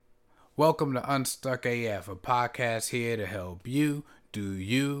Welcome to Unstuck AF, a podcast here to help you do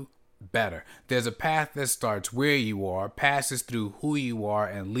you better. There's a path that starts where you are, passes through who you are,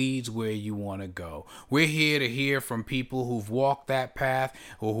 and leads where you want to go. We're here to hear from people who've walked that path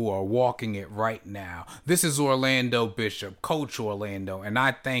or who are walking it right now. This is Orlando Bishop, Coach Orlando, and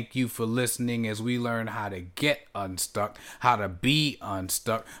I thank you for listening as we learn how to get unstuck, how to be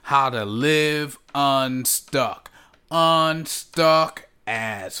unstuck, how to live unstuck. Unstuck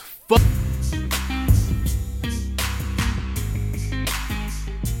as fuck.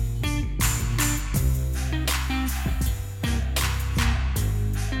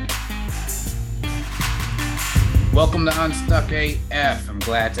 Welcome to Unstuck AF. I'm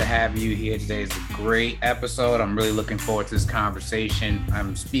glad to have you here. Today is a great episode. I'm really looking forward to this conversation.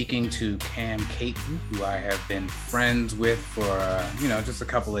 I'm speaking to Cam Caton, who I have been friends with for, just a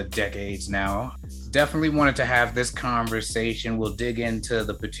couple of decades now. Definitely wanted to have this conversation. We'll dig into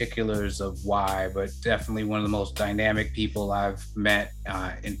the particulars of why, but definitely one of the most dynamic people I've met,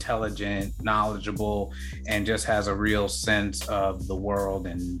 intelligent, knowledgeable, and just has a real sense of the world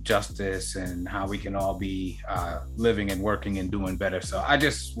and justice and how we can all be living and working and doing better. So I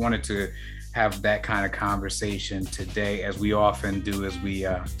just wanted to have that kind of conversation today, as we often do, as we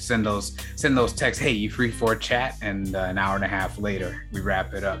send those texts, hey, you free for a chat? And an hour and a half later, we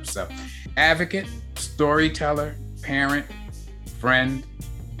wrap it up. So advocate, storyteller, parent, friend,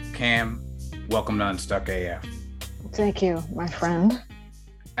 Cam, welcome to Unstuck AF. Thank you, my friend.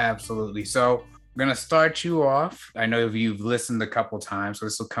 Absolutely. So I'm going to start you off. I know you've listened a couple times, so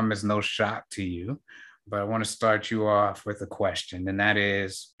this will come as no shock to you, but I want to start you off with a question, and that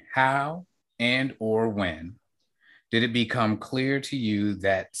is, how and or when did it become clear to you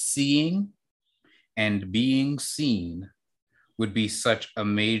that seeing and being seen would be such a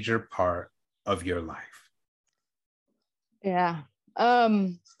major part of your life? Yeah.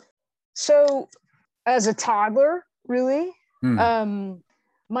 So as a toddler, really,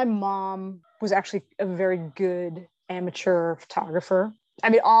 my mom was actually a very good amateur photographer. I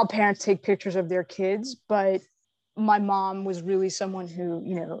mean, all parents take pictures of their kids, but my mom was really someone who,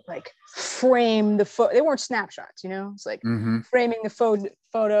 framed the photo. They weren't snapshots, it's like framing the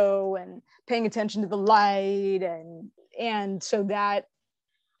photo and paying attention to the light. And so that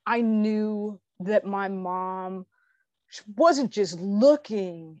I knew that my mom wasn't just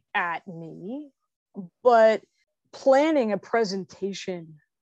looking at me, but planning a presentation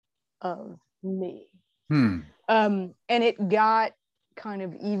of me. And it got kind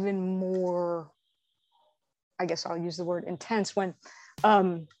of even more, I guess I'll use the word intense, when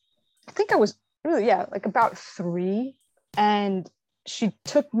I think I was really, like about 3. And she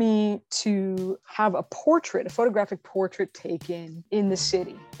took me to have a photographic portrait taken in the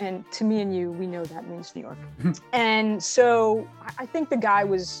city. And to me and you, we know that means New York. And so I think the guy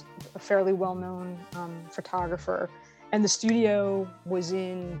was a fairly well-known photographer. And the studio was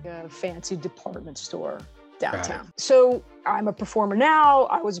in a fancy department store downtown. So I'm a performer now.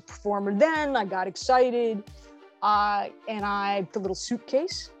 I was a performer then. I got excited. And I took a little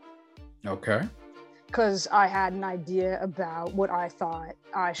suitcase. Okay. Because I had an idea about what I thought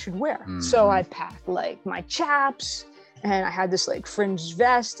I should wear. So I packed like my chaps, and I had this like fringed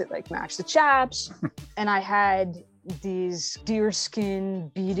vest that like matched the chaps. And I had these deerskin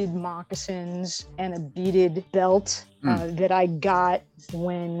beaded moccasins and a beaded belt that I got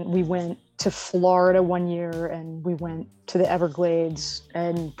when we went to Florida one year, and we went to the Everglades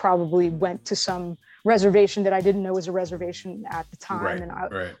and probably went to some reservation that I didn't know was a reservation at the time.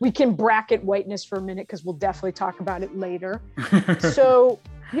 We can bracket whiteness for a minute because we'll definitely talk about it later. So,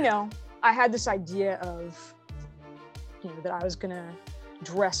 I had this idea of, that I was going to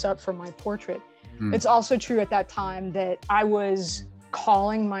dress up for my portrait. It's also true at that time that I was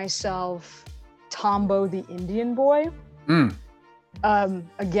calling myself Tombo the Indian Boy.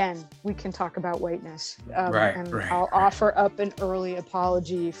 Again, we can talk about whiteness. I'll offer up an early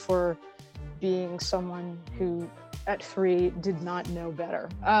apology for being someone who at 3 did not know better.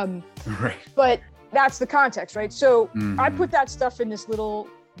 But that's the context, right? So I put that stuff in this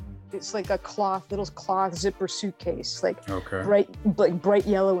it's like a little cloth zipper suitcase, bright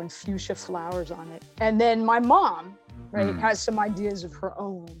yellow and fuchsia flowers on it. And then my mom, has some ideas of her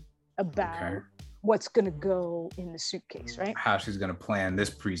own about what's going to go in the suitcase, right? How she's going to plan this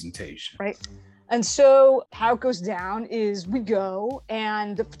presentation. Right. And so how it goes down is we go,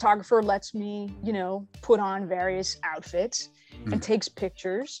 and the photographer lets me, put on various outfits and takes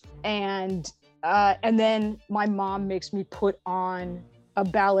pictures. And then my mom makes me put on a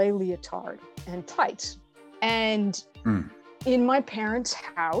ballet leotard and tights. And in my parents'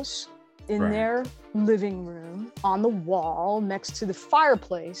 house, in their living room, on the wall next to the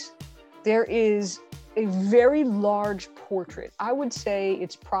fireplace, there is a very large portrait. I would say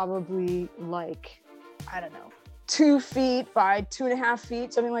it's probably like, I don't know, 2 feet by 2.5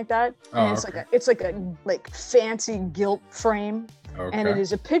 feet, something like that. And it's like a fancy gilt frame. Okay. And it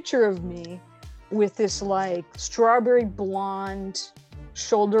is a picture of me with this like strawberry blonde,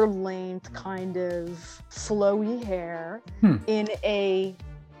 shoulder length kind of flowy hair in a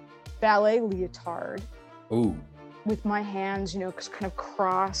ballet leotard. Ooh. With my hands, kind of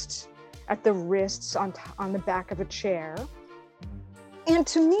crossed at the wrists on the back of a chair. And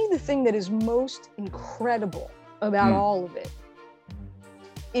to me, the thing that is most incredible about all of it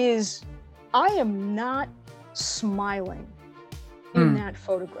is I am not smiling in that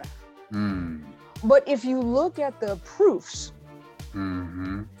photograph. But if you look at the proofs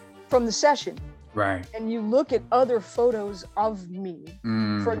from the session, right, and you look at other photos of me,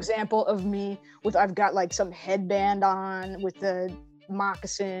 for example, of me with, I've got like some headband on with the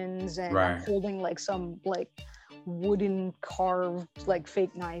moccasins, and right. I'm holding like some like wooden carved like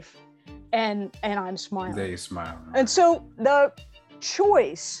fake knife, and I'm smiling. They smile. Right. And so the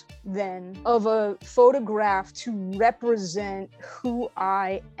choice then of a photograph to represent who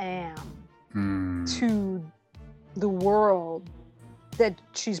I am to the world that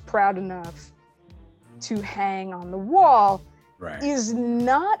she's proud enough to hang on the wall right. is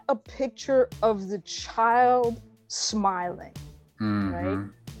not a picture of the child smiling, right?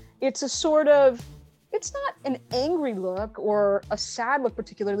 It's a sort of, it's not an angry look or a sad look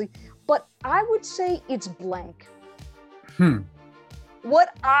particularly, but I would say it's blank.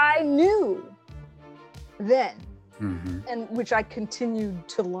 What I knew then, and which I continued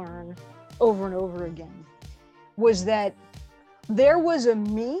to learn over and over again, was that there was a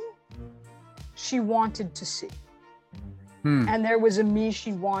me she wanted to see. And there was a me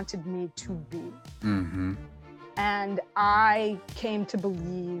she wanted me to be. And I came to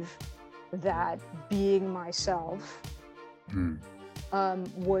believe that being myself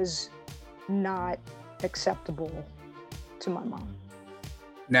was not acceptable to my mom.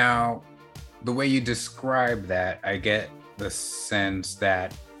 Now, the way you describe that, I get the sense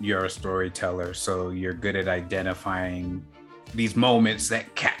that you're a storyteller, so you're good at identifying these moments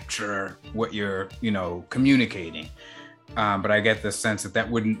that capture what you're, communicating. But I get the sense that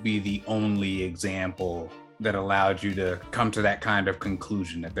wouldn't be the only example that allowed you to come to that kind of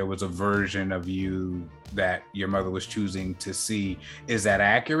conclusion, that there was a version of you that your mother was choosing to see. Is that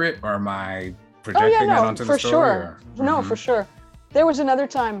accurate, or am I projecting that onto the story? Sure. No, for sure. There was another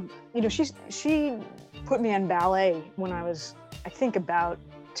time, she put me in ballet when I was, I think, about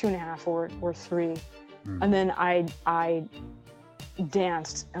 2.5 or 3. And then I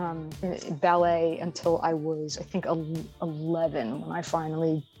danced in ballet until I was, I think, 11, when I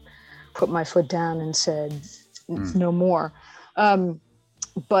finally put my foot down and said, no more.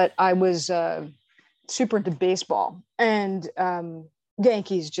 But I was super into baseball and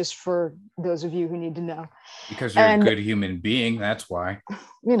Yankees, just for those of you who need to know. Because you're a good human being, that's why.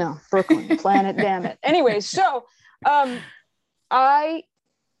 Brooklyn, planet, damn it. Anyway, so I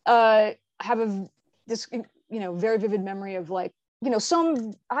have this very vivid memory of like,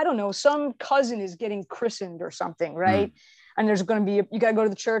 some cousin is getting christened or something, right? And there's going to be, you got to go to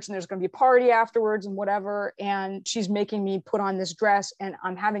the church and there's going to be a party afterwards and whatever. And she's making me put on this dress and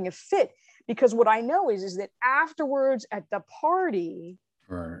I'm having a fit, because what I know is that afterwards at the party,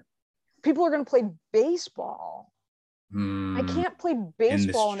 right, people are going to play baseball. I can't play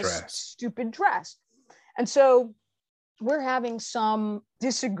baseball in a stupid dress. And so we're having some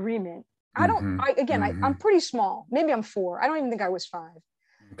disagreement. I'm pretty small. Maybe I'm 4. I don't even think I was 5.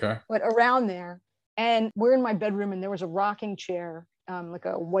 Okay. But around there. And we're in my bedroom and there was a rocking chair, like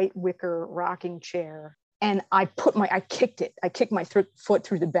a white wicker rocking chair. And I kicked it. I kicked my foot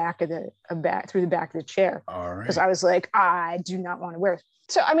through the back of the chair. All right. Because I was like, I do not want to wear it.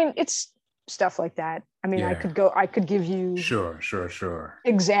 So, it's stuff like that. I could give you sure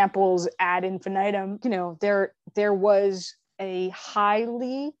examples ad infinitum. There was a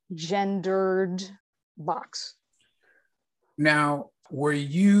highly gendered box. Now, were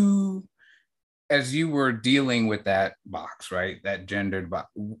you, as you were dealing with that box, right, that gendered box,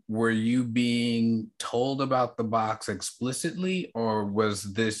 were you being told about the box explicitly, or was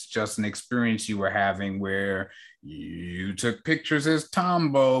this just an experience you were having where you took pictures as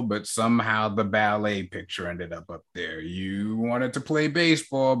Tombo, but somehow the ballet picture ended up there? You wanted to play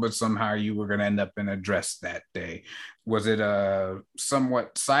baseball, but somehow you were going to end up in a dress that day. Was it a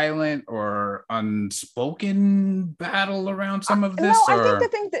somewhat silent or unspoken battle around some of this? No, I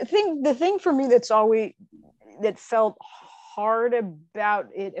think the thing for me that felt hard about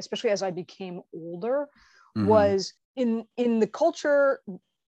it, especially as I became older, was in the culture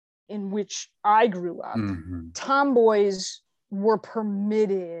in which I grew up, tomboys were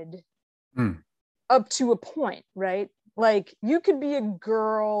permitted up to a point, right? Like you could be a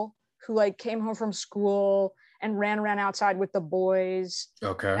girl who like came home from school and ran around outside with the boys.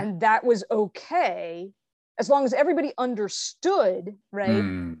 Okay. And that was okay, as long as everybody understood, right?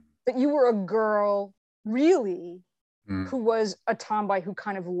 That you were a girl really who was a tomboy who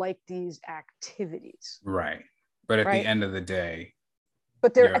kind of liked these activities. Right. But at the end of the day.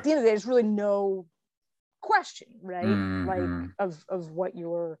 But there, at the end of the day, there's really no question, right? Like of what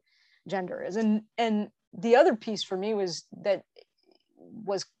your gender is. And the other piece for me was that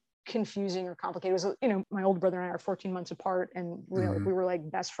was confusing or complicated was, you know, my older brother and I are 14 months apart, and we were like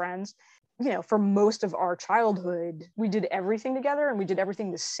best friends. You know, for most of our childhood, we did everything together and we did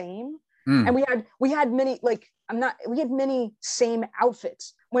everything the same. And we had many, like, we had many same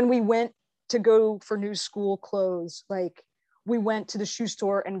outfits. When we went to go for new school clothes, like we went to the shoe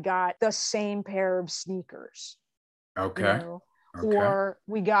store and got the same pair of sneakers. Okay. You know? Or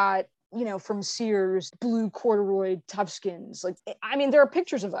we got, you know, from Sears, blue corduroy Toughskins. Like, I mean, there are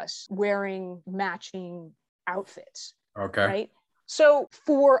pictures of us wearing matching outfits. Okay. Right. So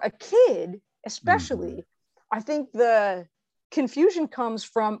for a kid, especially, I think the confusion comes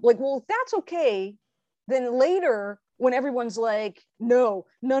from like, well, if that's okay, then later when everyone's like, no,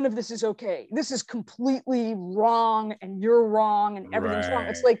 none of this is okay, this is completely wrong and you're wrong and everything's wrong.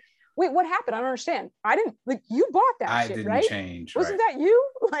 It's like, wait, what happened? I don't understand. I didn't, like, you bought that shit, right? Change. Wasn't that you?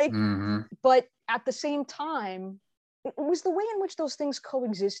 Like, but at the same time, it was the way in which those things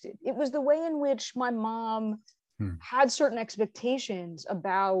coexisted. It was the way in which my mom had certain expectations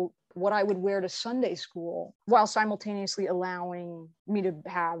about what I would wear to Sunday school, while simultaneously allowing me to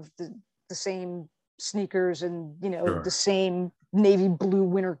have the same sneakers and, you know, the same navy blue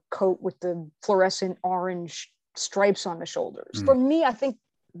winter coat with the fluorescent orange stripes on the shoulders. For me, I think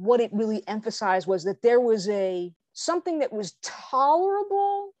what it really emphasized was that there was something that was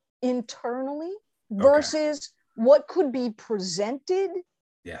tolerable internally versus what could be presented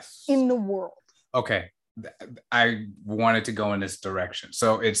in the world. Okay. I wanted to go in this direction.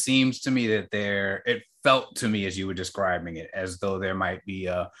 So it seems to me that it felt to me as you were describing it, as though there might be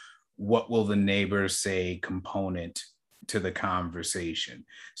a what will the neighbors say component to the conversation.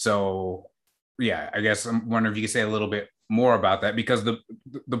 So yeah, I guess I'm wondering if you could say a little bit more about that, because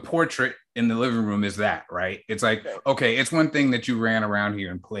the portrait in the living room is that, right? It's like, okay, it's one thing that you ran around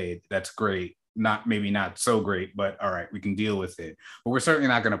here and played. That's great. Maybe not so great, but all right, we can deal with it. But we're certainly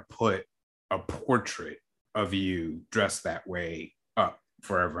not going to put a portrait of you dressed that way up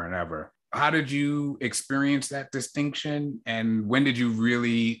forever and ever. How did you experience that distinction, and when did you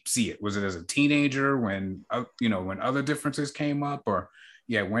really see it? Was it as a teenager when when other differences came up, or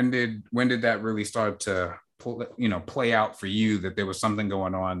when did that really start to play out for you, that there was something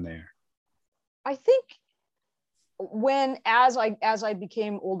going on there? I think as I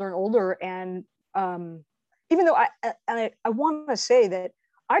became older and older, and even though I want to say that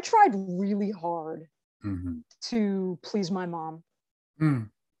I tried really hard to please my mom.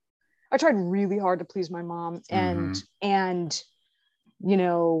 I tried really hard to please my mom and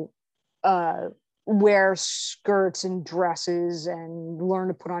wear skirts and dresses and learn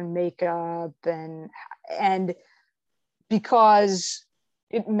to put on makeup and because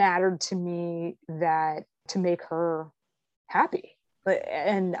it mattered to me that to make her happy.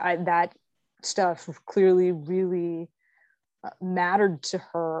 And that stuff clearly really mattered to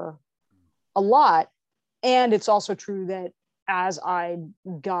her a lot. And it's also true that as I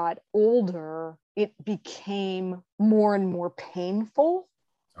got older, it became more and more painful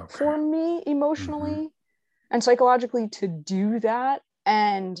for me emotionally and psychologically to do that.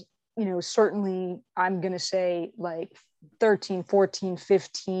 And, certainly I'm going to say like 13, 14,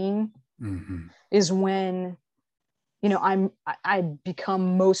 15 is when, I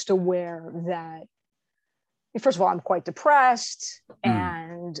become most aware that, first of all, I'm quite depressed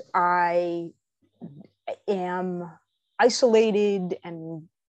and I am isolated and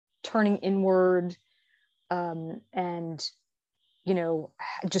turning inward, and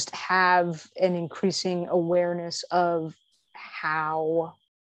just have an increasing awareness of how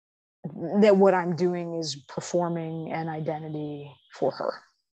that what I'm doing is performing an identity for her.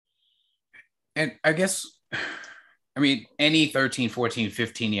 And I guess, any 13, 14,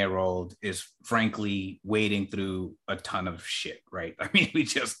 15-year-old is frankly wading through a ton of shit, right? We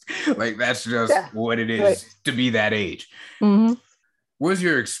just, that's just what it is to be that age. What was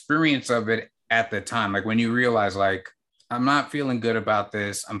your experience of it at the time? When you realize, I'm not feeling good about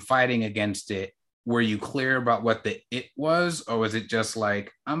this, I'm fighting against it. Were you clear about what the it was? Or was it just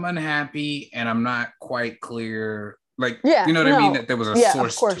I'm unhappy and I'm not quite clear, Like, yeah, you know what I mean? That there was a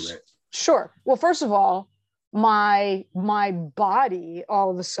source to it. Sure. Well, first of all, my body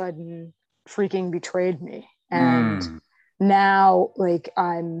all of a sudden freaking betrayed me. And now like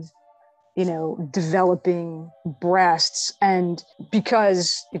I'm, developing breasts, and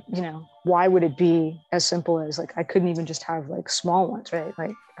because, why would it be as simple as like, I couldn't even just have like small ones, right?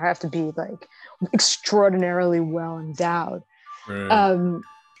 Like I have to be like extraordinarily well endowed,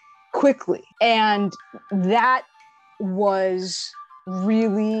 quickly. And that was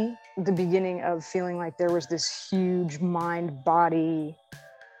really the beginning of feeling like there was this huge mind body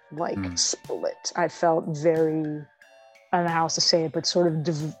like split. I felt very, I don't know how else to say it, but sort of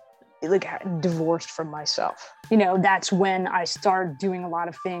divorced from myself. That's when I started doing a lot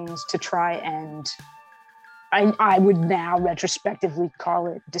of things to try and I would now retrospectively call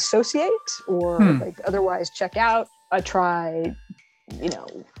it dissociate or like otherwise check out. I tried,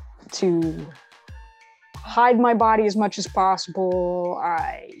 to hide my body as much as possible.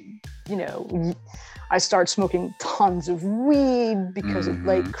 I start smoking tons of weed because it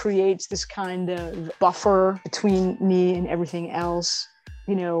like creates this kind of buffer between me and everything else.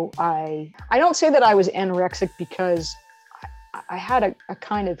 I don't say that I was anorexic because I had a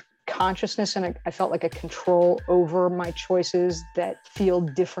kind of consciousness and I felt like a control over my choices that feel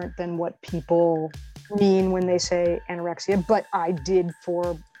different than what people mean when they say anorexia. But I did,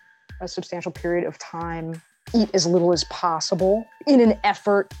 for a substantial period of time, eat as little as possible in an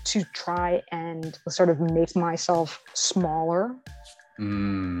effort to try and sort of make myself smaller.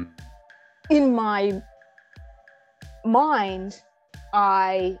 In my mind,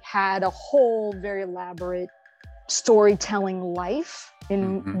 I had a whole very elaborate storytelling life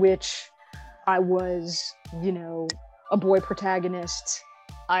in which I was, a boy protagonist.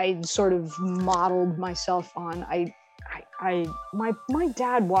 I sort of modeled myself on, my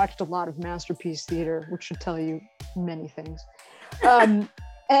dad watched a lot of Masterpiece Theater, which should tell you many things. I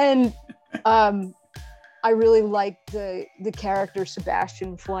really liked the character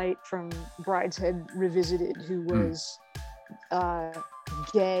Sebastian Flight from Brideshead Revisited, who was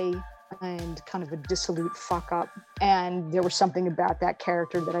gay and kind of a dissolute fuck up. And there was something about that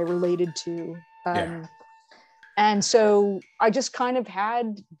character that I related to. And so I just kind of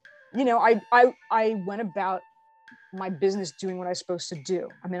had, I went about my business doing what I was supposed to do.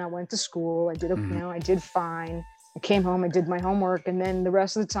 I mean, I went to school, I did, I did fine. I came home, I did my homework. And then the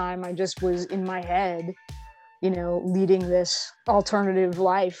rest of the time I just was in my head, leading this alternative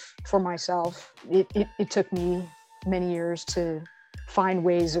life for myself. It took me many years to find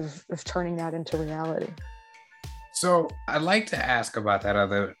ways of turning that into reality. So I'd like to ask about that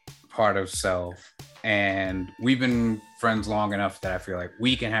other part of self. And we've been friends long enough that I feel like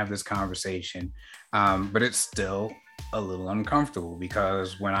we can have this conversation, but it's still a little uncomfortable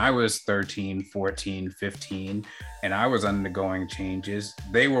because when I was 13, 14, 15, and I was undergoing changes,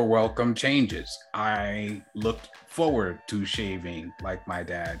 they were welcome changes. I looked forward to shaving like my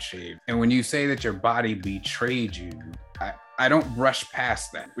dad shaved. And when you say that your body betrayed you, I don't brush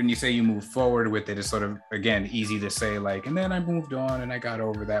past that. When you say you move forward with it, it's sort of, again, easy to say like, and then I moved on and I got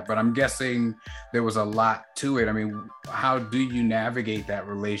over that. But I'm guessing there was a lot to it. I mean, how do you navigate that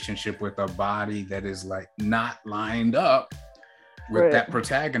relationship with a body that is like not lined up with that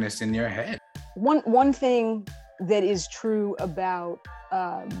protagonist in your head? One thing that is true about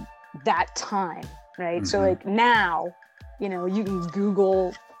that time, right? So like now, you can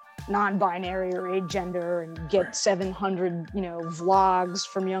Google non-binary or agender and get 700 vlogs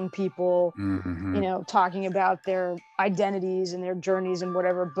from young people talking about their identities and their journeys and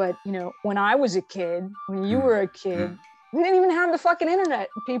whatever. But when I was a kid, when you were a kid, we didn't even have the fucking internet,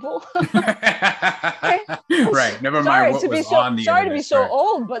 people. Right, never mind what was on the internet. Sorry to be so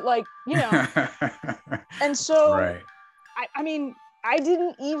old, but like, and so I mean, I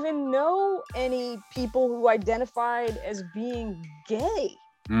didn't even know any people who identified as being gay.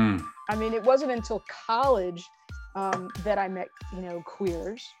 I mean, it wasn't until college that I met,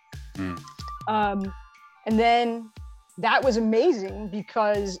 queers. And then that was amazing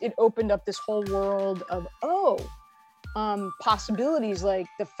because it opened up this whole world of, possibilities, like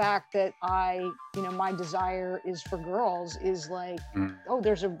the fact that my desire is for girls is like,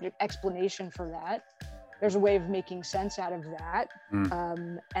 there's an explanation for that. There's a way of making sense out of that.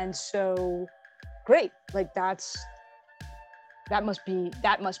 And so great, like that must be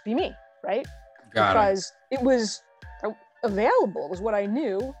me, right? Because it was available, was what I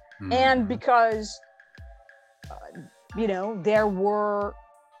knew. And because, there were,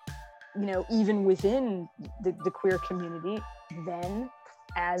 even within the queer community then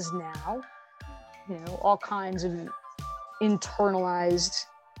as now, all kinds of internalized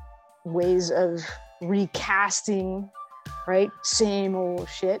ways of recasting, right? Same old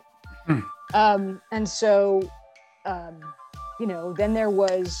shit. And so, then there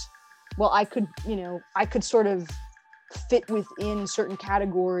was, I could sort of fit within certain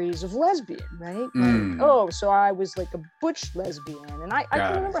categories of lesbian, right? So I was like a butch lesbian. And I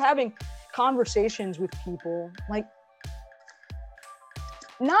can remember having conversations with people, like,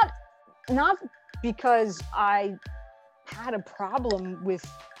 not because I had a problem with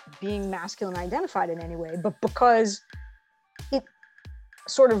being masculine identified in any way, but because it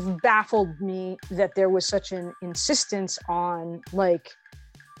sort of baffled me that there was such an insistence on, like,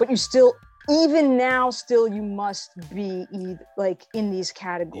 but you still, even now, still you must be like in these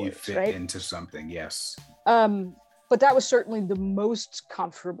categories, you fit right? into something, yes. But that was certainly the most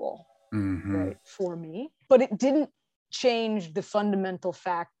comfortable, right, for me. But it didn't change the fundamental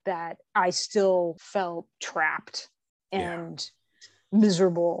fact that I still felt trapped and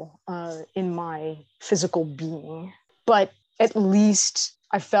miserable in my physical being. But at least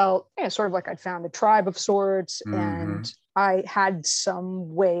I felt sort of like I'd found a tribe of sorts, and I had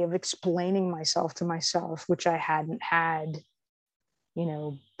some way of explaining myself to myself, which I hadn't had,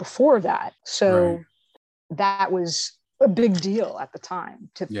 before that. So that was a big deal at the time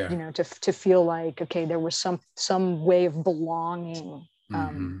to, to feel like, okay, there was some way of belonging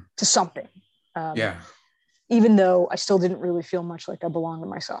to something. Even though I still didn't really feel much like I belonged to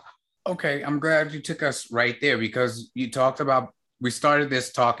myself. Okay, I'm glad you took us right there, because you talked about, we started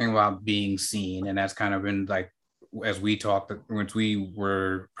this talking about being seen, and that's kind of been like, as we talked, once we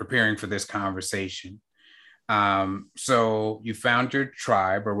were preparing for this conversation. So you found your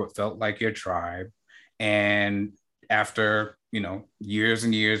tribe, or what felt like your tribe, and after, years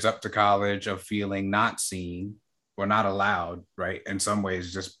and years up to college of feeling not seen or not allowed, right? In some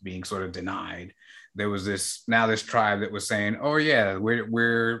ways, just being sort of denied. There was this tribe that was saying, oh yeah,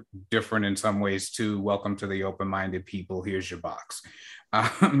 we're different in some ways too. Welcome to the open-minded people. Here's your box.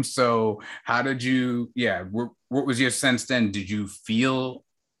 So how did you, what was your sense then? Did you feel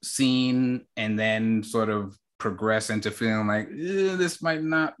seen and then sort of progress into feeling like this might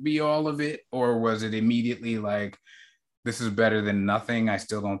not be all of it? Or was it immediately like, this is better than nothing, I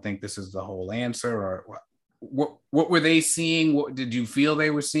still don't think this is the whole answer? Or what were they seeing? What did you feel they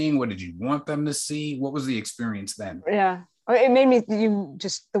were seeing? What did you want them to see? What was the experience then? Yeah, it made me,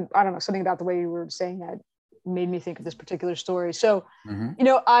 I don't know, something about the way you were saying that made me think of this particular story. So,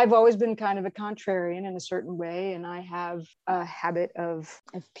 I've always been kind of a contrarian in a certain way. And I have a habit of,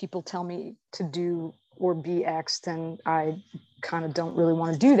 if people tell me to do or be X, then I kind of don't really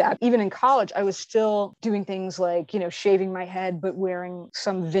want to do that. Even in college, I was still doing things like, shaving my head, but wearing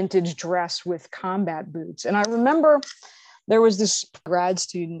some vintage dress with combat boots. And I remember there was this grad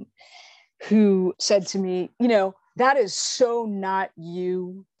student who said to me, that is so not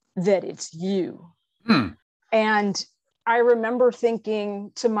you that it's you. And I remember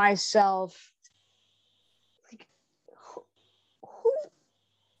thinking to myself, like,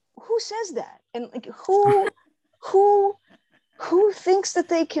 who says that? And like, who thinks that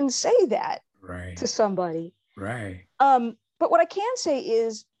they can say that to somebody? Right. But what I can say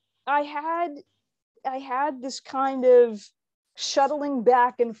is I had this kind of shuttling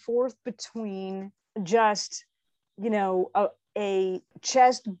back and forth between just, a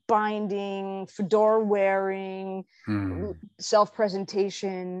chest binding, fedora wearing,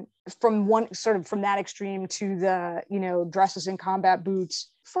 self-presentation, from that extreme to the, dresses and combat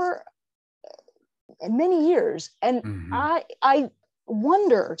boots for many years. And I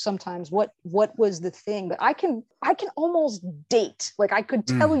wonder sometimes what was the thing, but I can almost date, like I could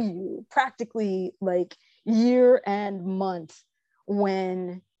tell you practically like year and month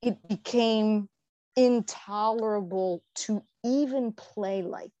when it became intolerable to even play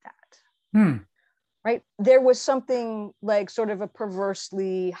like that. Right? There was something like sort of a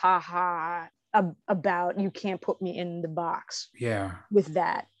perversely about, you can't put me in the box with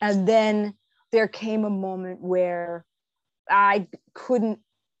that. And then there came a moment where I couldn't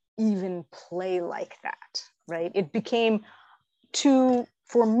even play like that, right? It became too,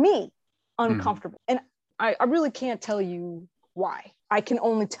 for me, uncomfortable. And I really can't tell you why. I can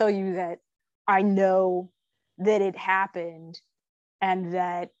only tell you that I know that it happened, and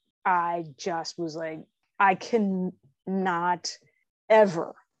that I just was like, I can not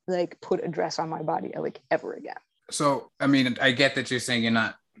ever like put a dress on my body like ever again. So, I mean, I get that you're saying you're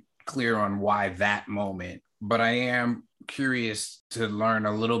not clear on why that moment, but I am curious to learn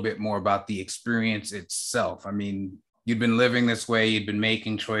a little bit more about the experience itself. I mean, you'd been living this way, you'd been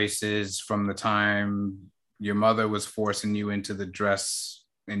making choices from the time your mother was forcing you into the dress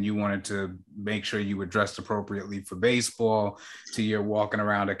and you wanted to make sure you were dressed appropriately for baseball, to you're walking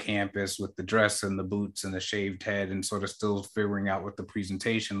around a campus with the dress and the boots and the shaved head and sort of still figuring out what the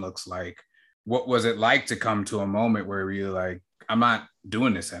presentation looks like. What was it like to come to a moment where you're like, I'm not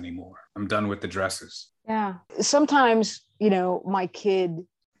doing this anymore. I'm done with the dresses? Yeah. Sometimes, my kid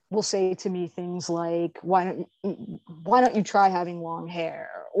will say to me things like, why don't you try having long hair?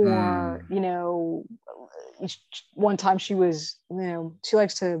 Or, one time she was, she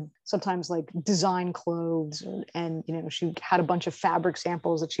likes to sometimes like design clothes and she had a bunch of fabric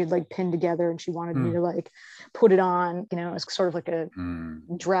samples that she had like pinned together and she wanted me to like put it on, as sort of like a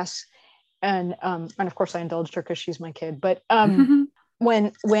dress. And of course I indulged her because she's my kid. But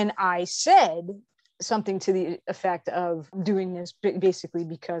when I said something to the effect of doing this basically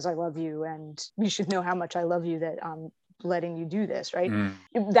because I love you and you should know how much I love you that I'm letting you do this, right?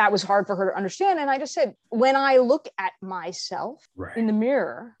 That was hard for her to understand. And I just said, when I look at myself in the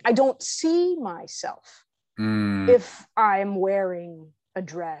mirror, I don't see myself if I'm wearing a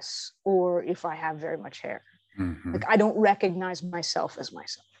dress or if I have very much hair. Like I don't recognize myself as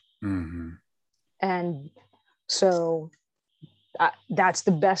myself. And so that's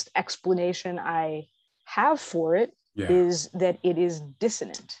the best explanation I have for it, is that it is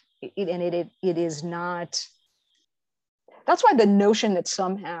dissonant. It is not. That's why the notion that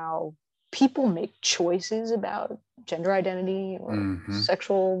somehow people make choices about gender identity or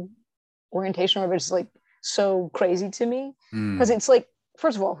sexual orientation, or it's like so crazy to me, because it's like,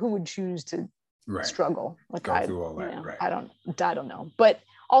 first of all, who would choose to struggle? Like go through all that, I don't know, but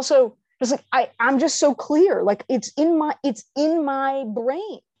also it's like I'm just so clear. Like it's in my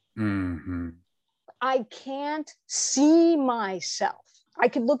brain. I can't see myself. I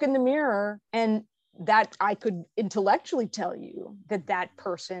could look in the mirror and that I could intellectually tell you that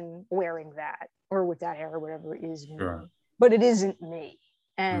person wearing that or with that hair or whatever is me, but it isn't me.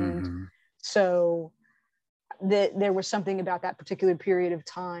 And so there was something about that particular period of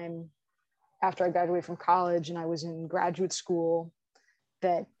time after I graduated from college and I was in graduate school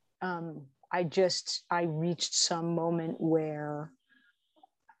that I reached some moment where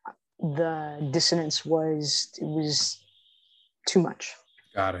the dissonance was too much.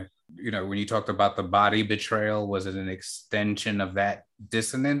 Got it. When you talked about the body betrayal, was it an extension of that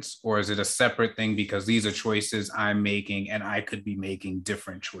dissonance, or is it a separate thing because these are choices I'm making and I could be making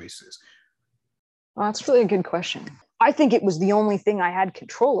different choices? Well, that's really a good question. I think it was the only thing I had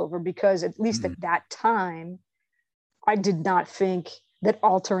control over because at least at that time, I did not think that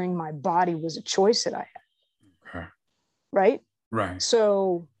altering my body was a choice that I had. Okay. Right? Right.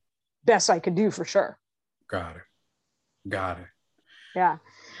 So best I could do for sure. Got it. Yeah.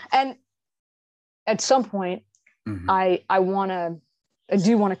 And at some point, I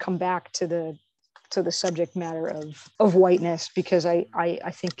do want to come back to the subject matter of whiteness, because I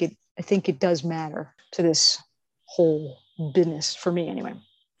think it does matter to this whole business for me anyway.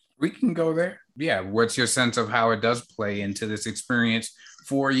 We can go there. Yeah. What's your sense of how it does play into this experience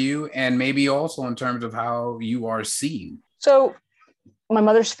for you, and maybe also in terms of how you are seen? So my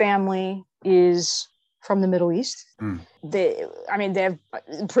mother's family is from the Middle East. They have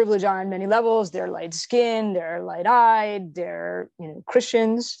privilege on many levels. They're light skinned, they're light eyed, they're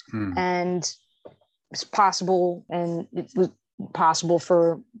Christians, and it's possible, and it was possible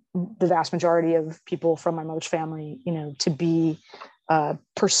for the vast majority of people from my mother's family, to be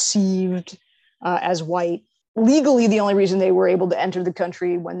perceived as white. Legally, the only reason they were able to enter the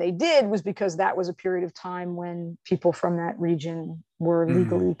country when they did was because that was a period of time when people from that region were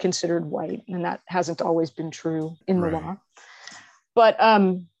legally considered white, and that hasn't always been true in the law. But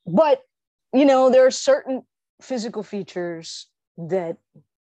there are certain physical features that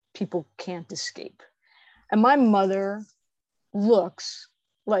people can't escape, and my mother looks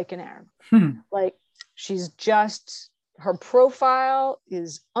like an Arab. Like her profile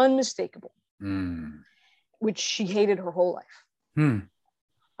is unmistakable. Which she hated her whole life.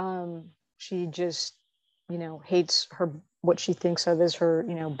 She just, hates what she thinks of as her,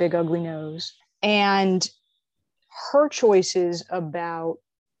 big ugly nose. And her choices about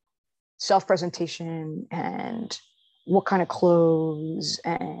self-presentation and what kind of clothes,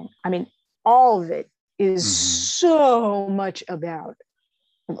 and all of it is so much about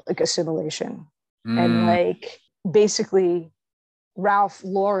like assimilation. And like basically Ralph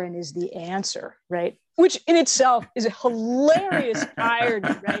Lauren is the answer, right? Which in itself is a hilarious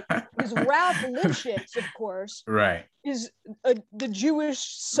irony, right? Because Ralph Lifshitz, of course, is the Jewish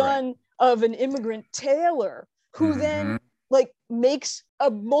son of an immigrant tailor who then like makes a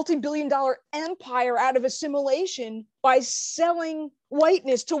multi-billion-dollar empire out of assimilation by selling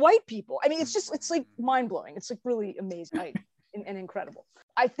whiteness to white people. It's like mind-blowing. It's like really amazing. and incredible.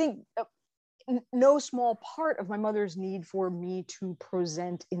 I think no small part of my mother's need for me to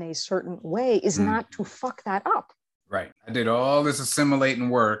present in a certain way is not to fuck that up. Right. I did all this assimilating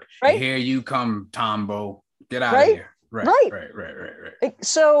work. Right. And here you come, Tombo. Get out of here. Right.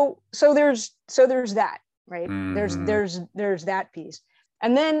 So there's that, right? There's that piece.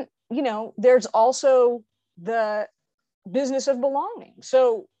 And then, there's also the business of belonging.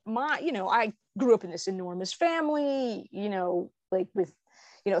 So I grew up in this enormous family, like with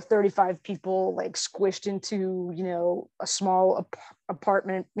 35 people like squished into a small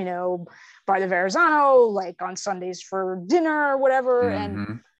apartment by the Verrazano, like on Sundays for dinner or whatever.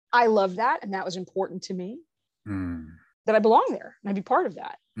 And I love that, and that was important to me, that I belong there and I'd be part of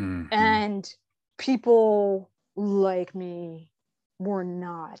that. And people like me were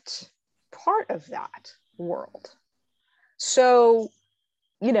not part of that world. So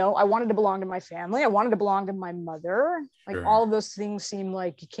I wanted to belong to my family. I wanted to belong to my mother. Like all of those things seem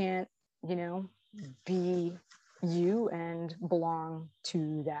like you can't, be you and belong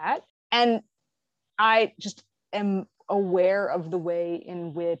to that. And I just am aware of the way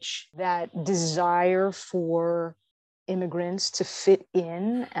in which that desire for immigrants to fit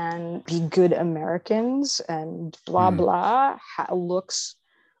in and be good Americans and blah, blah, looks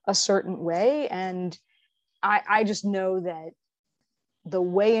a certain way. And I just know that the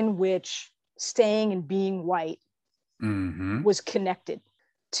way in which staying and being white was connected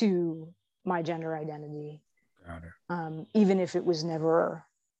to my gender identity. Got it. Even if it was never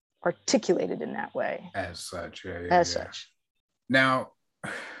articulated in that way. As such. Such. Now,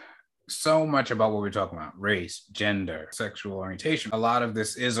 so much about what we're talking about, race, gender, sexual orientation, a lot of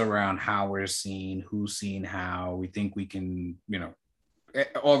this is around how we're seen, who's seen how, we think we can,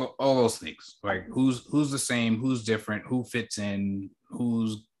 all those things, like who's the same, who's different, who fits in,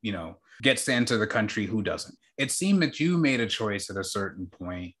 who's gets to enter the country, who doesn't. It seemed that you made a choice at a certain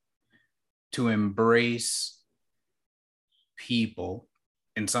point to embrace people,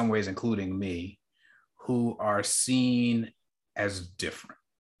 in some ways including me, who are seen as different,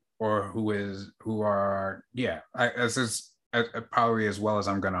 or who are probably as well as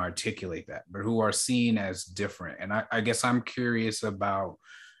I'm going to articulate that, but who are seen as different. And I guess I'm curious about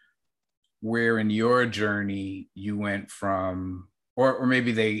where in your journey you went from, or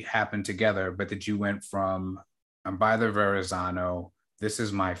maybe they happened together, but that you went from, I'm by the Verrazano, this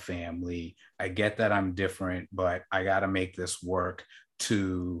is my family, I get that I'm different, but I got to make this work,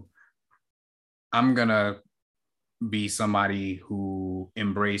 to I'm going to be somebody who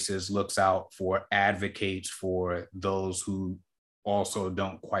embraces, looks out for, advocates for those who also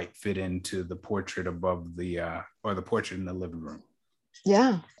don't quite fit into the portrait above the or the portrait in the living room.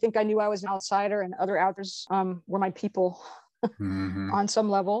 Yeah, I think I knew I was an outsider, and other outsiders were my people on some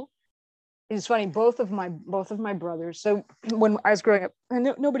level. It's funny, both of my brothers. So when I was growing up,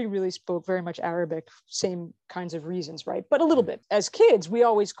 and nobody really spoke very much Arabic, same kinds of reasons, right? But a little bit. As kids, we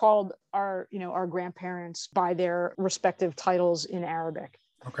always called our grandparents by their respective titles in Arabic.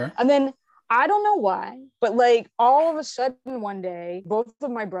 Okay. And then I don't know why, but like all of a sudden one day, both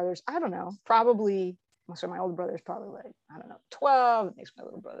of my brothers, I don't know, probably, so my older brother's probably like, I don't know, 12, it makes my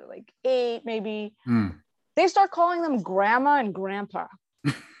little brother like 8 maybe. They start calling them grandma and grandpa.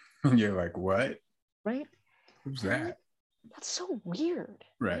 You're like, what? Right? Who's that? That's so weird.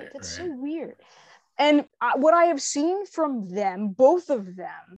 Right. That's so weird. And what I have seen from them, both of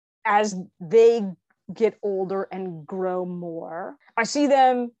them, as they get older and grow more, I see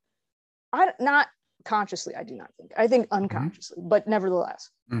them, not consciously, I do not think. I think unconsciously, but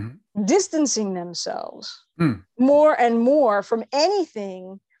nevertheless, distancing themselves more and more from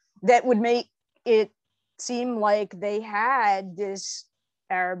anything that would make it seem like they had this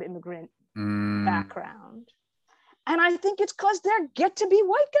Arab immigrant background. And I think it's because they're get to be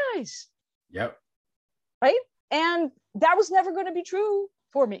white guys. Yep. Right? And that was never going to be true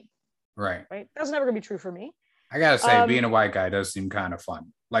for me. Right. That was never going to be true for me. I got to say, being a white guy does seem kind of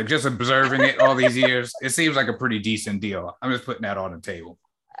fun. Like just observing it all these years, it seems like a pretty decent deal. I'm just putting that on the table.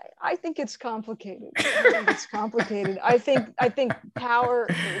 I think it's complicated. I think power,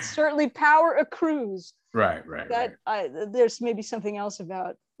 certainly power accrues. Right. There's maybe something else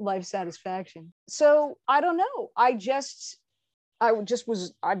about life satisfaction. So I don't know. I've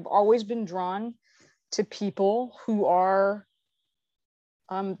always been drawn to people who are,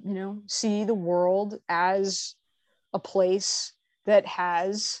 see the world as a place that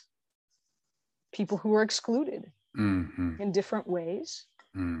has people who are excluded in different ways.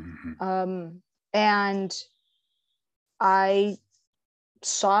 And I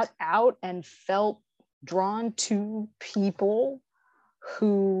sought out and felt drawn to people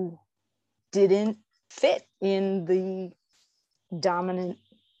who didn't fit in the dominant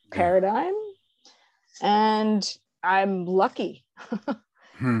paradigm. And I'm lucky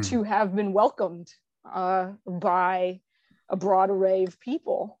to have been welcomed by a broad array of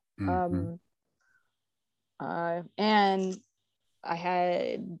people. And I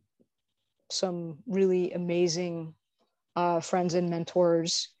had some really amazing friends and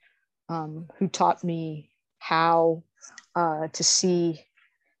mentors who taught me how to see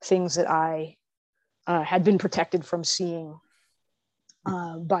things that I had been protected from seeing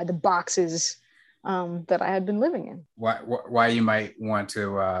by the boxes that I had been living in. Why you might want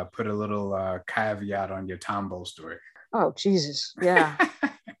to put a little caveat on your Tombow story. Oh, Jesus. Yeah.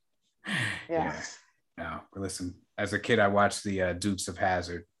 Yeah. No, listen, as a kid, I watched the Dukes of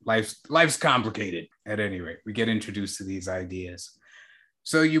Hazzard. Life's complicated. At any rate, we get introduced to these ideas.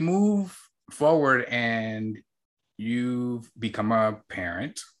 So you move forward and you've become a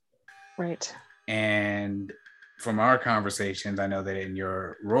parent. Right. And from our conversations, I know that in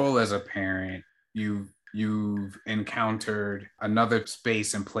your role as a parent, you've encountered another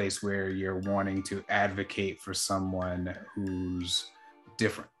space and place where you're wanting to advocate for someone who's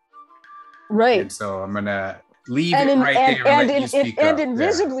different. Right. And so I'm gonna leave it right there and let you speak up.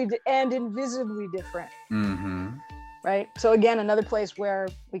 Invisibly different. Right. So again, another place where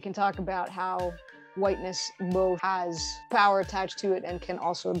we can talk about how whiteness both has power attached to it and can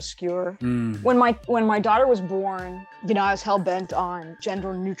also obscure. When my daughter was born, I was hell bent on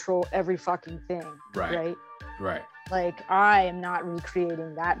gender neutral every fucking thing. Right. Like, I am not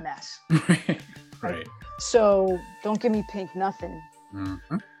recreating that mess. Right. So don't give me pink nothing.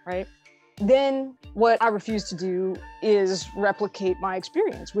 Right. Then what I refuse to do is replicate my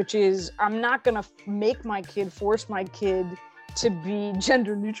experience, which is I'm not going to force my kid to be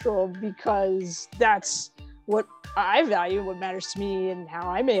gender neutral because that's what I value, what matters to me and how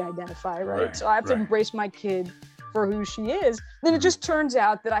I may identify. Right. So I have to embrace my kid for who she is. Then it just turns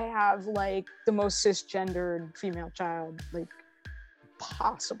out that I have like the most cisgendered female child like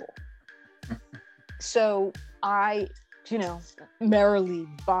possible. So I merrily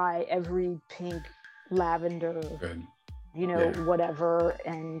buy every pink, lavender, whatever,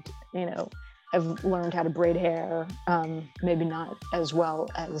 and, have learned how to braid hair. Maybe not as well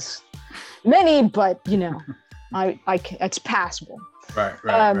as many, but, it's passable.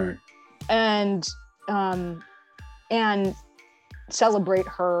 Right. And celebrate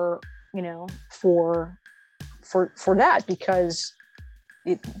her, for that, because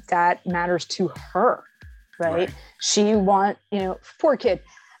that matters to her. Right. She poor kid.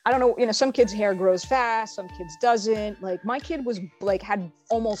 I don't know, some kids' hair grows fast, some kids doesn't. Like my kid was like, had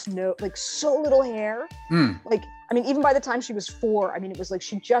almost so little hair. Like, I mean, even by the time she was 4, I mean, it was like,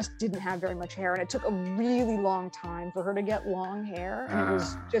 she just didn't have very much hair. And it took a really long time for her to get long hair. And it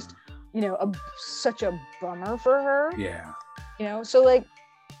was just, such a bummer for her. Yeah. So like,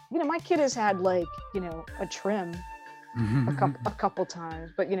 my kid has had like, a trim a couple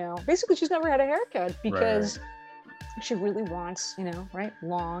times, but basically she's never had a haircut because she really wants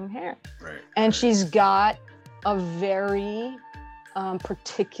long hair, and she's got a very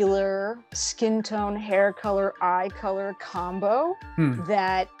particular skin tone, hair color, eye color combo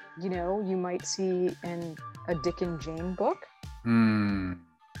that you might see in a Dick and Jane book.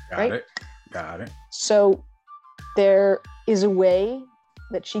 Got it. So there is a way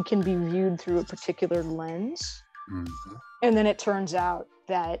that she can be viewed through a particular lens. And then it turns out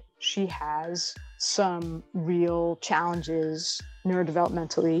that she has some real challenges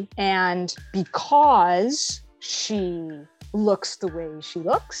neurodevelopmentally. And because she looks the way she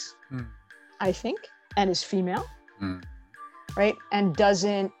looks, I think, and is female, right? And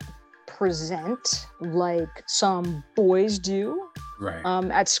doesn't present like some boys do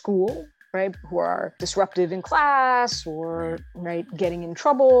at school, right? Who are disruptive in class or getting in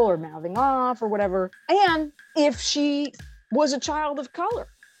trouble or mouthing off or whatever. And if she was a child of color,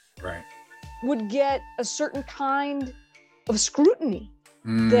 would get a certain kind of scrutiny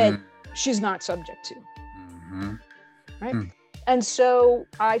that she's not subject to. Right. And so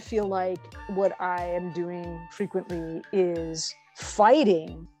I feel like what I am doing frequently is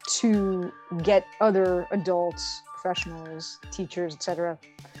fighting to get other adults, professionals, teachers, etc.,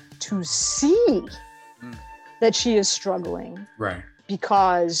 to see that she is struggling,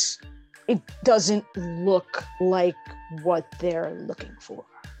 because it doesn't look like what they're looking for.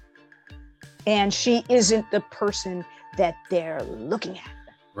 And she isn't the person that they're looking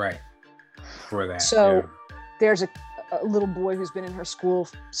at. For that. So there's a little boy who's been in her school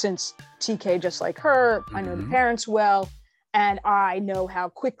since TK, just like her. I know the parents well, and I know how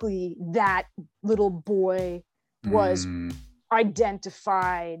quickly that little boy was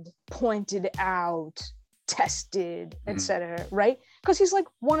identified, pointed out, tested, etc., right? Because he's like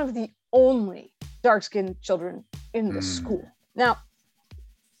one of the only dark-skinned children in the school. Now,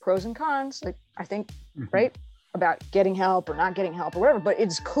 pros and cons, like I think, right, about getting help or not getting help or whatever, but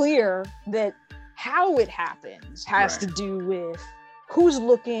it's clear that how it happens has to do with who's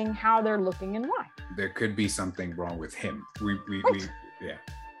looking, how they're looking, and why. There could be something wrong with him.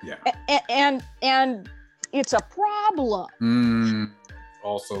 And it's a problem.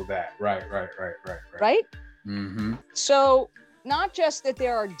 Also that, right. Right? Mm-hmm. So not just that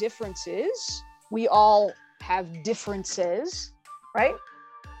there are differences, we all have differences, right?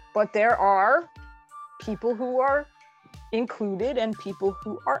 But there are people who are included and people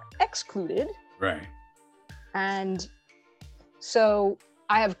who are excluded. Right. And so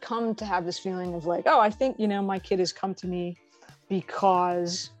I have come to have this feeling of like, oh, I think, my kid has come to me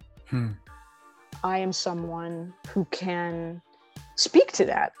because I am someone who can speak to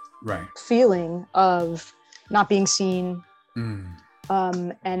that feeling of not being seen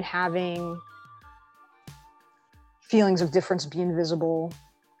and having feelings of difference be invisible.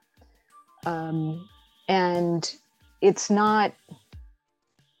 And it's not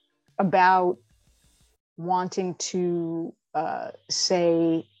about wanting to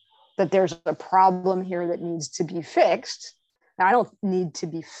say that there's a problem here that needs to be fixed. Now, I don't need to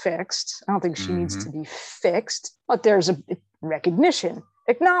be fixed. I don't think she needs to be fixed, but there's a recognition,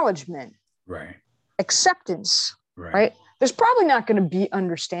 acknowledgement, acceptance, right? There's probably not going to be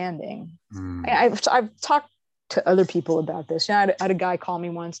understanding. I've talked to other people about this. I had a guy call me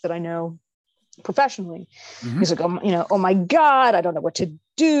once that I know professionally. He's like, oh my God, I don't know what to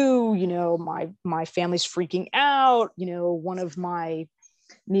do. My family's freaking out. One of my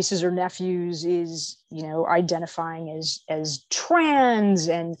nieces or nephews is, identifying as trans,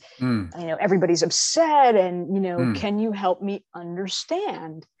 and everybody's upset, and can you help me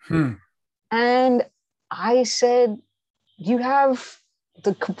understand? And I said, you have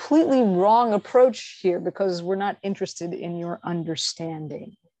the completely wrong approach here, because we're not interested in your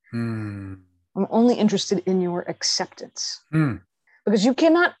understanding. I'm only interested in your acceptance, because you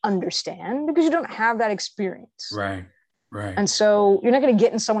cannot understand because you don't have that experience. Right. And so you're not going to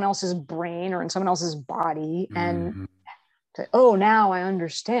get in someone else's brain or in someone else's body and say, oh, now I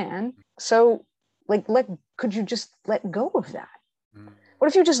understand. So could you just let go of that? What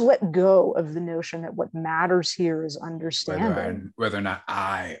if you just let go of the notion that what matters here is understanding? Whether or not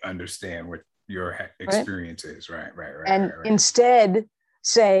I understand what your experience is. Right. And instead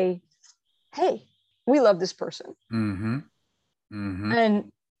say, hey, we love this person.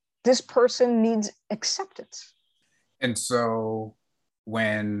 And this person needs acceptance. And so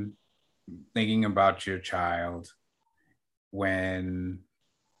when thinking about your child, when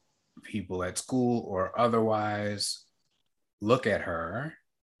people at school or otherwise look at her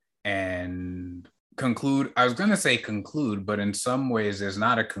and conclude, I was going to say conclude, but in some ways there's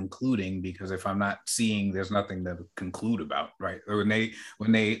not a concluding, because if I'm not seeing, there's nothing to conclude about, right? When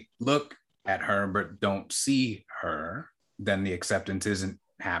they look at her but don't see her, then the acceptance isn't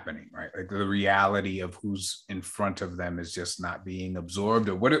happening, right? Like the reality of who's in front of them is just not being absorbed.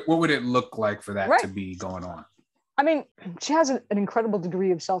 Or what would it look like for that to be going on? I mean, she has an incredible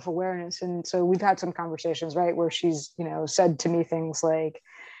degree of self-awareness. And so we've had some conversations, right, where she's, said to me things like,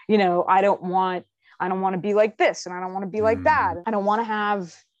 I don't want to be like this, and I don't want to be like that. I don't want to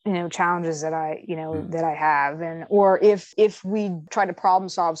have, challenges that I, that I have. And, or if we try to problem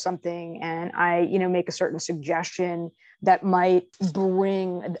solve something and I, make a certain suggestion that might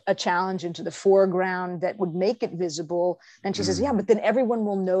bring a challenge into the foreground that would make it visible. And she says, yeah, but then everyone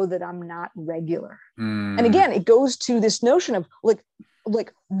will know that I'm not regular. And again, it goes to this notion of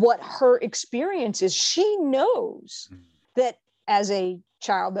like what her experience is. She knows that as a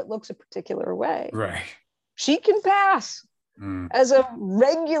child that looks a particular way, she can pass as a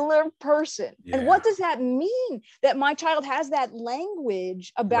regular person. And what does that mean? That my child has that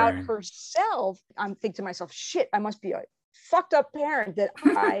language about herself. I'm thinking to myself, shit, I must be a fucked up parent that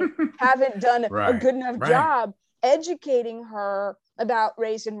I haven't done a good enough job educating her about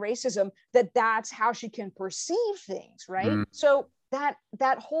race and racism, that's how she can perceive things, right? So that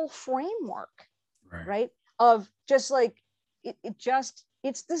whole framework, right, of just like, it's just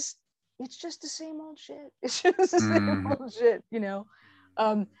the same old shit. It's just the same old shit,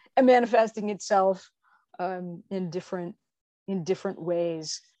 and manifesting itself in different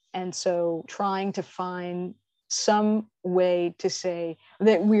ways. And so trying to find some way to say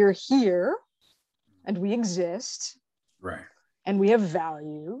that we're here and we exist, and we have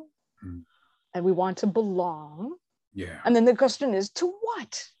value, and we want to belong. And then the question is, to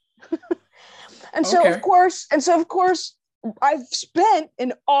what? And so of course, I've spent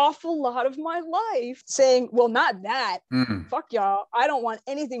an awful lot of my life saying, well, not that. Fuck y'all. I don't want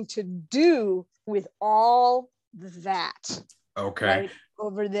anything to do with all that. Okay. Right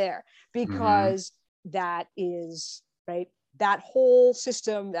over there, because that is right. That whole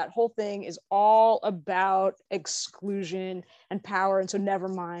system, that whole thing is all about exclusion and power. And so never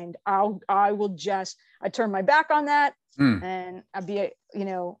mind. I turn my back on that and I'll be,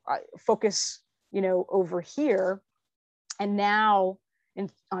 I focus, over here. And now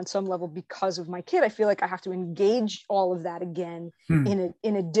on some level, because of my kid, I feel like I have to engage all of that again in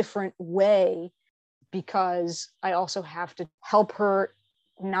a different way, because I also have to help her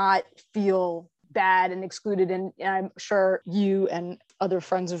not feel bad and excluded. And I'm sure you and other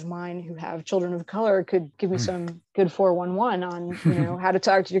friends of mine who have children of color could give me some good 411 on, how to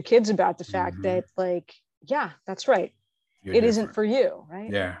talk to your kids about the fact that, like, yeah, that's right. You're it different. Isn't for you,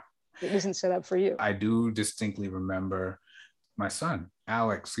 right? Yeah. It isn't set up for you. I do distinctly remember my son,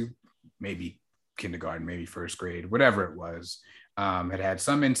 Alex, who maybe kindergarten, maybe first grade, whatever it was, had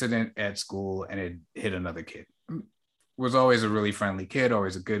some incident at school and it hit another kid. Was always a really friendly kid,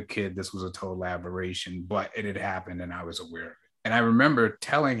 always a good kid. This was a total aberration, but it had happened and I was aware of it. And I remember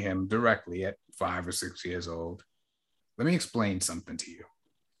telling him directly at 5 or 6 years old, let me explain something to you,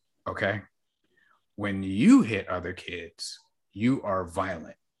 okay? When you hit other kids, you are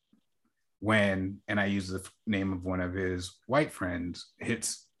violent. When, and I use the name of one of his white friends,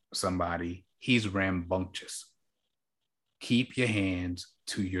 hits somebody, he's rambunctious. Keep your hands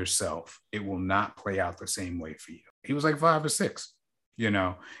to yourself. It will not play out the same way for you. He was like 5 or 6,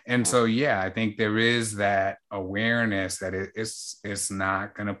 And so, yeah, I think there is that awareness that it's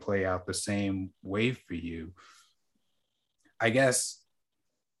not going to play out the same way for you. I guess,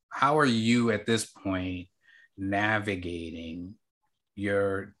 how are you at this point navigating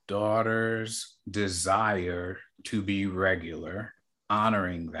your daughter's desire to be regular,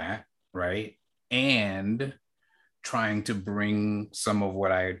 honoring that, right? And trying to bring some of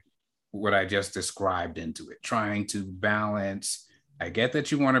what I just described into it, trying to balance, I get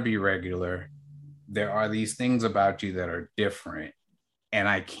that you want to be regular. There are these things about you that are different, and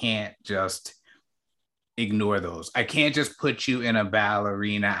I can't just ignore those. I can't just put you in a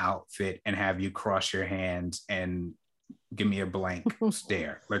ballerina outfit and have you cross your hands and give me a blank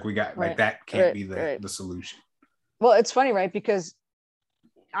stare. Like like that can't be the solution. Well, it's funny, right? Because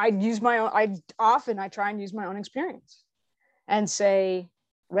I try and use my own experience and say,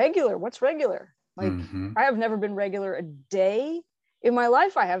 regular, what's regular? Like, I have never been regular a day in my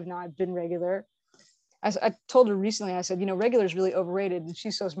life. I have not been regular. I told her recently, I said, regular is really overrated. And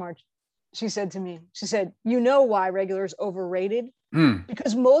she's so smart. She said to me, you know why regular is overrated?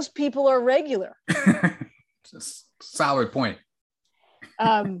 Because most people are regular. Just solid point.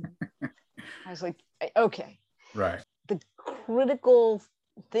 I was like, okay. Right. The critical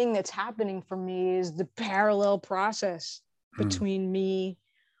thing that's happening for me is the parallel process between me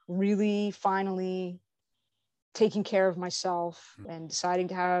really finally taking care of myself and deciding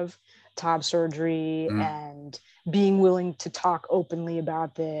to have TOB surgery and being willing to talk openly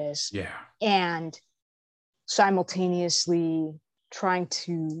about this. Yeah. And simultaneously trying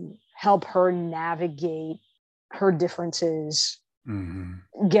to help her navigate her differences,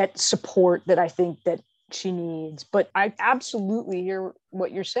 get support that I think that she needs. But I absolutely hear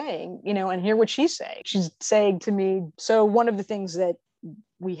what you're saying, and hear what she's saying. She's saying to me, so one of the things that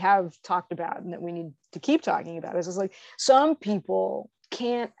we have talked about and that we need to keep talking about is like, some people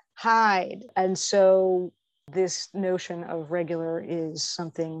can't hide. And so this notion of regular is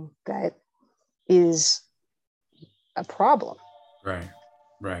something that is a problem. Right.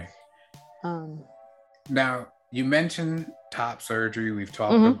 Now, you mentioned top surgery. We've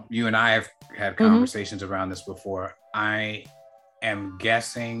talked, you and I have had conversations around this before. I am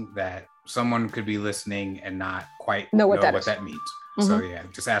guessing that someone could be listening and not quite know what that means. So yeah,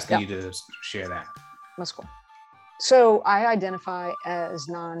 just asking you to share that. That's cool. So I identify as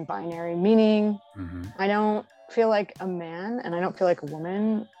non-binary, meaning I don't feel like a man and I don't feel like a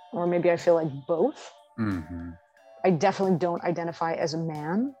woman, or maybe I feel like both. I definitely don't identify as a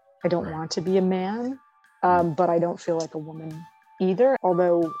man. I don't want to be a man, but I don't feel like a woman either.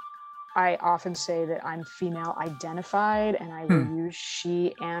 Although I often say that I'm female identified and I will use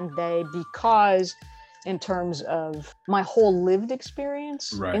she and they because in terms of my whole lived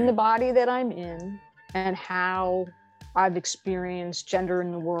experience in the body that I'm in and how I've experienced gender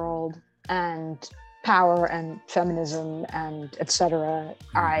in the world and power and feminism and etc.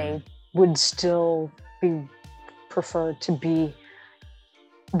 I would still prefer to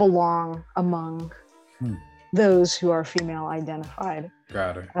belong among those who are female identified.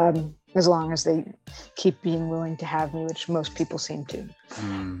 Got it. as long as they keep being willing to have me, which most people seem to.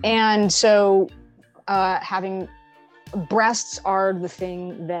 And so having breasts are the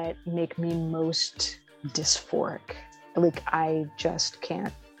thing that make me most dysphoric. Like, I just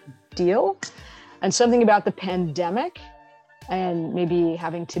can't deal. And something about the pandemic and maybe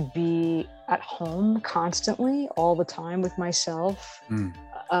having to be at home constantly all the time with myself,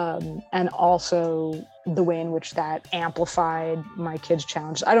 and also the way in which that amplified my kids'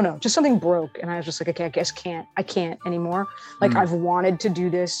 challenges. I don't know, just something broke. And I was just like, okay, I can't anymore. Like, I've wanted to do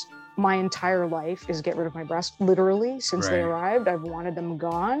this my entire life, is get rid of my breasts, literally, since they arrived. I've wanted them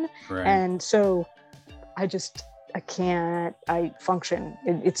gone. And so I can't function.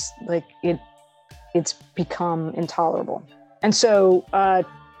 It's become intolerable. And so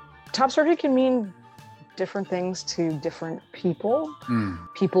top surgery can mean different things to different people.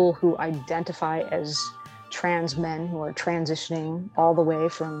 People who identify as trans men who are transitioning all the way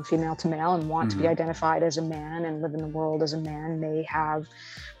from female to male and want to be identified as a man and live in the world as a man may have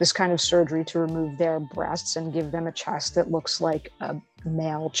this kind of surgery to remove their breasts and give them a chest that looks like a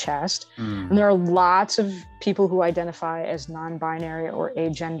male chest. And there are lots of people who identify as non-binary or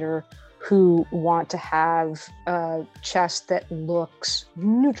agender who want to have a chest that looks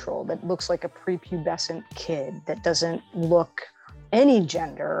neutral, that looks like a prepubescent kid, that doesn't look any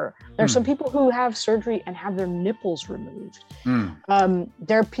gender. There are some people who have surgery and have their nipples removed.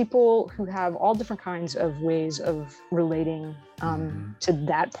 There are people who have all different kinds of ways of relating to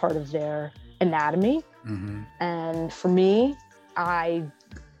that part of their anatomy. And for me, I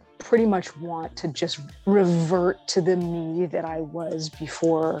pretty much want to just revert to the me that I was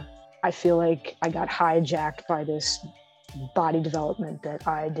before I feel like I got hijacked by this body development that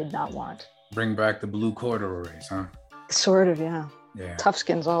I did not want. Bring back the blue corduroys, huh? Sort of, yeah. Yeah. Tough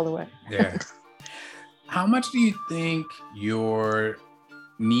skins all the way. Yeah. How much do you think your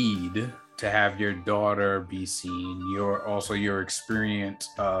need to have your daughter be seen, your experience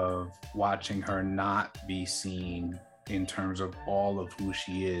of watching her not be seen in terms of all of who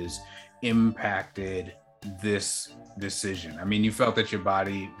she is, impacted this decision? I mean, you felt that your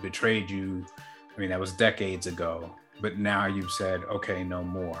body betrayed you. I mean, that was decades ago, but now you've said, okay, no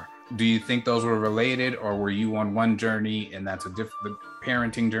more. Do you think those were related, or were you on one journey and that's a different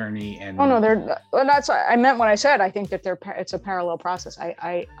parenting journey? And I meant what I said. I think that it's a parallel process.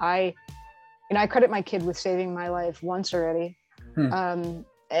 I credit my kid with saving my life once already,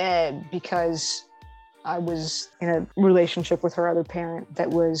 because I was in a relationship with her other parent that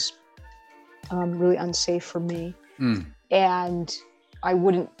was really unsafe for me. And I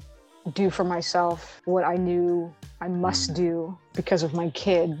wouldn't do for myself what I knew I must do because of my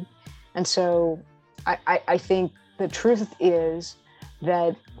kid. And so I think the truth is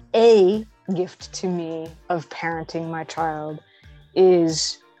that a gift to me of parenting my child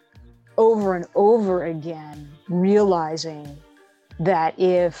is over and over again realizing that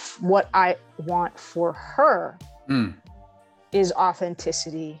if what I want for her is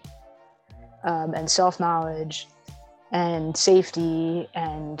authenticity, and self-knowledge and safety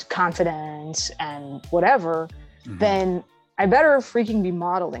and confidence and whatever, then I better freaking be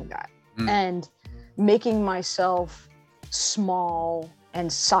modeling that and making myself small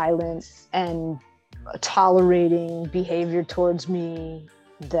and silent and tolerating behavior towards me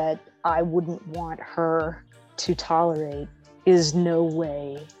that I wouldn't want her to tolerate is no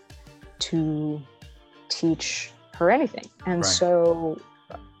way to teach her anything. And so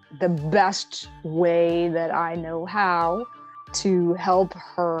the best way that I know how to help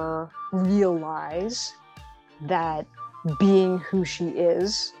her realize that being who she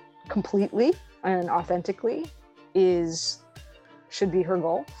is completely and authentically should be her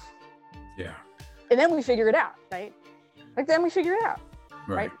goal. Yeah. And then we figure it out, right? Then we figure it out,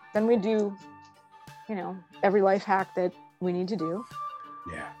 right? Then we do, every life hack that we need to do.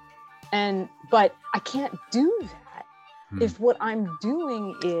 Yeah. But I can't do that if what I'm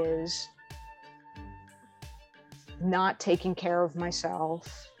doing is not taking care of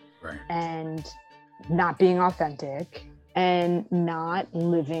myself and not being authentic and not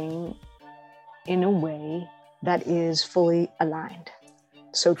living in a way that is fully aligned,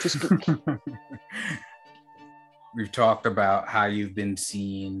 so to speak. We've talked about how you've been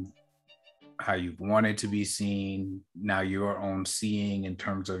seen, how you've wanted to be seen, now your own seeing in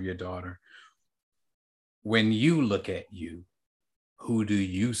terms of your daughter. When you look at you, who do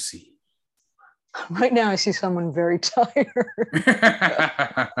you see? Right now, I see someone very tired.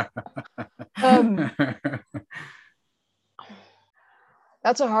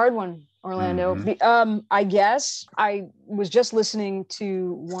 That's a hard one, Orlando. I guess I was just listening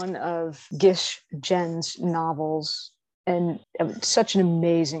to one of Gish Jen's novels and such an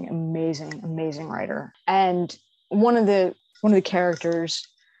amazing, amazing, amazing writer. And one of the characters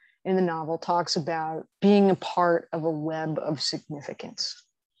in the novel talks about being a part of a web of significance.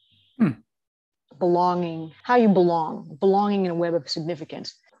 Belonging, how you belonging in a web of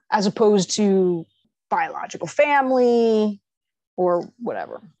significance, as opposed to biological family or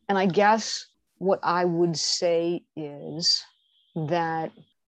whatever. And I guess what I would say is that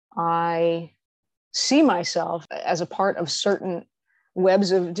I see myself as a part of certain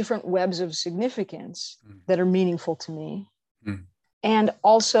different webs of significance that are meaningful to me. And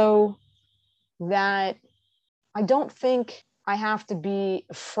also that I don't think I have to be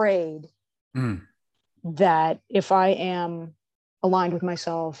afraid that if I am aligned with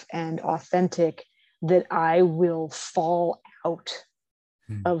myself and authentic, that I will fall out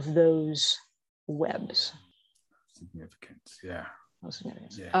of those webs. Significance, yeah.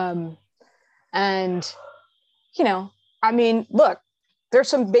 And, you know, I mean, look, there's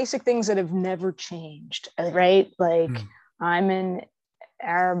some basic things that have never changed, right? Like, I'm an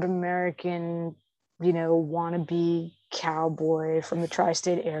Arab American, you know, wannabe cowboy from the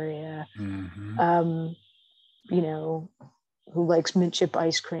tri-state area, you know, who likes mint chip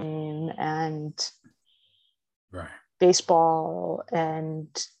ice cream and baseball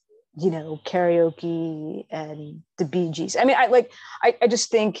and, you know, karaoke and the Bee Gees. I mean, I just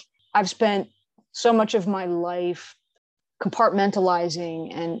think I've spent so much of my life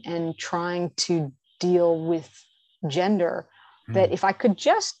compartmentalizing and trying to deal with gender that if I could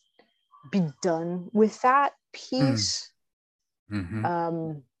just be done with that piece,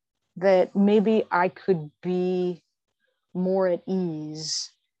 that maybe I could be more at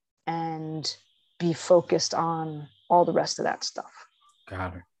ease and be focused on all the rest of that stuff.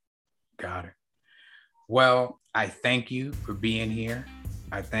 Got it. Well, I thank you for being here.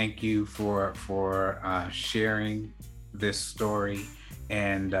 I thank you for sharing this story.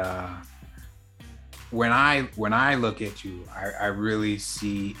 And when I look at you, I really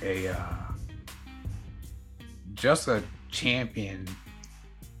see just a champion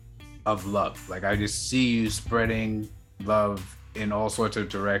of love. Like, I just see you spreading love in all sorts of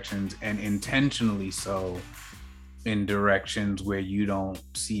directions, and intentionally so, in directions where you don't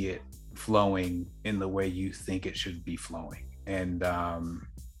see it flowing in the way you think it should be flowing. And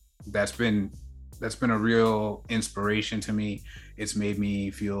that's been a real inspiration to me. It's made me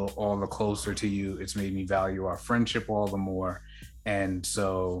feel all the closer to you. It's made me value our friendship all the more. And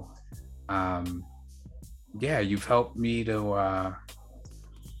so, you've helped me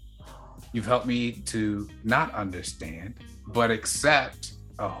to not understand, but accept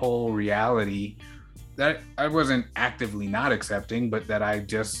a whole reality that I wasn't actively not accepting, but that I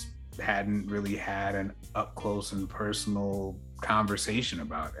just hadn't really had an up close and personal conversation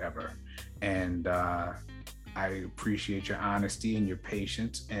about ever. And I appreciate your honesty and your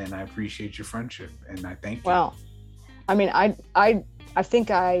patience, and I appreciate your friendship, and I thank you. Well, I mean, I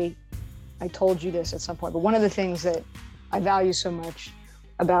think I told you this at some point, but one of the things that I value so much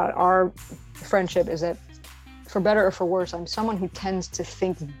about our friendship is that, for better or for worse, I'm someone who tends to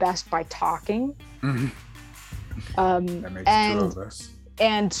think best by talking. That makes two of us.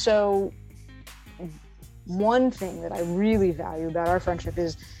 And so one thing that I really value about our friendship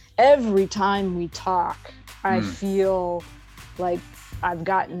is every time we talk, I feel like I've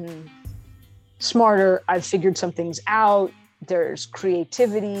gotten smarter. I've figured some things out. There's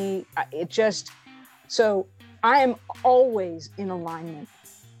creativity. So I am always in alignment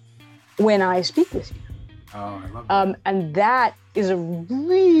when I speak with you. Oh, I love that. And that is a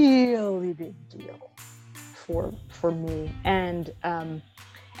really big deal for me. And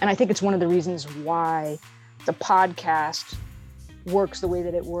I think it's one of the reasons why the podcast works the way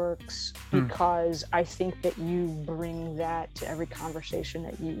that it works, because I think that you bring that to every conversation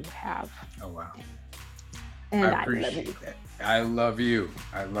that you have. Oh, wow. And I appreciate that. I love you.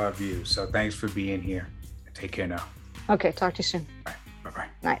 So thanks for being here. Take care now. Okay, talk to you soon. All right, bye-bye.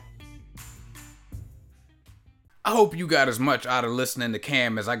 Night. I hope you got as much out of listening to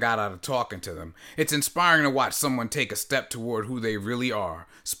Cam as I got out of talking to them. It's inspiring to watch someone take a step toward who they really are.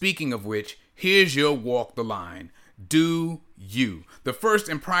 Speaking of which, here's your walk the line. Do you. The first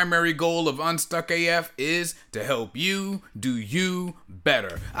and primary goal of Unstuck AF is to help you do you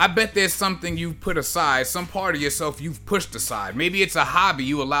better. I bet there's something you've put aside, some part of yourself you've pushed aside. Maybe it's a hobby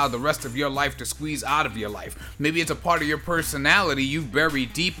you allow the rest of your life to squeeze out of your life. Maybe it's a part of your personality you've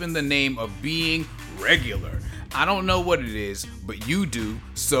buried deep in the name of being regular. I don't know what it is, but you do,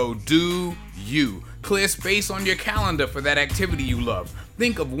 so do you. Clear space on your calendar for that activity you love.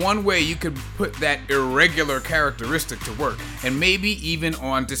 Think of one way you could put that irregular characteristic to work, and maybe even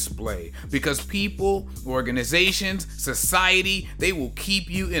on display. Because people, organizations, society, they will keep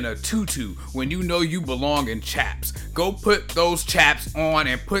you in a tutu when you know you belong in chaps. Go put those chaps on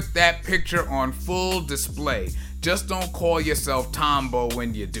and put that picture on full display. Just don't call yourself Tombo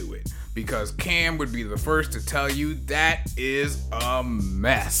when you do it, because Cam would be the first to tell you that is a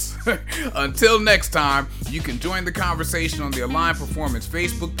mess. Until next time, you can join the conversation on the Align Performance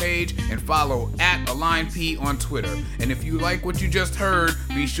Facebook page and follow @AlignP on Twitter. And if you like what you just heard,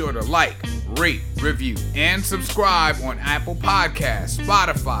 be sure to like, rate, review, and subscribe on Apple Podcasts,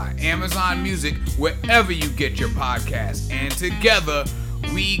 Spotify, Amazon Music, wherever you get your podcasts. And together,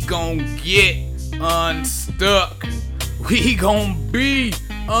 we gon' get unstuck. We gon' be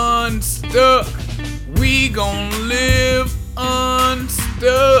unstuck. We gon' live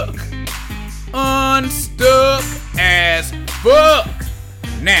unstuck. Unstuck as fuck.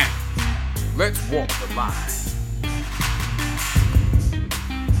 Now, let's walk the line.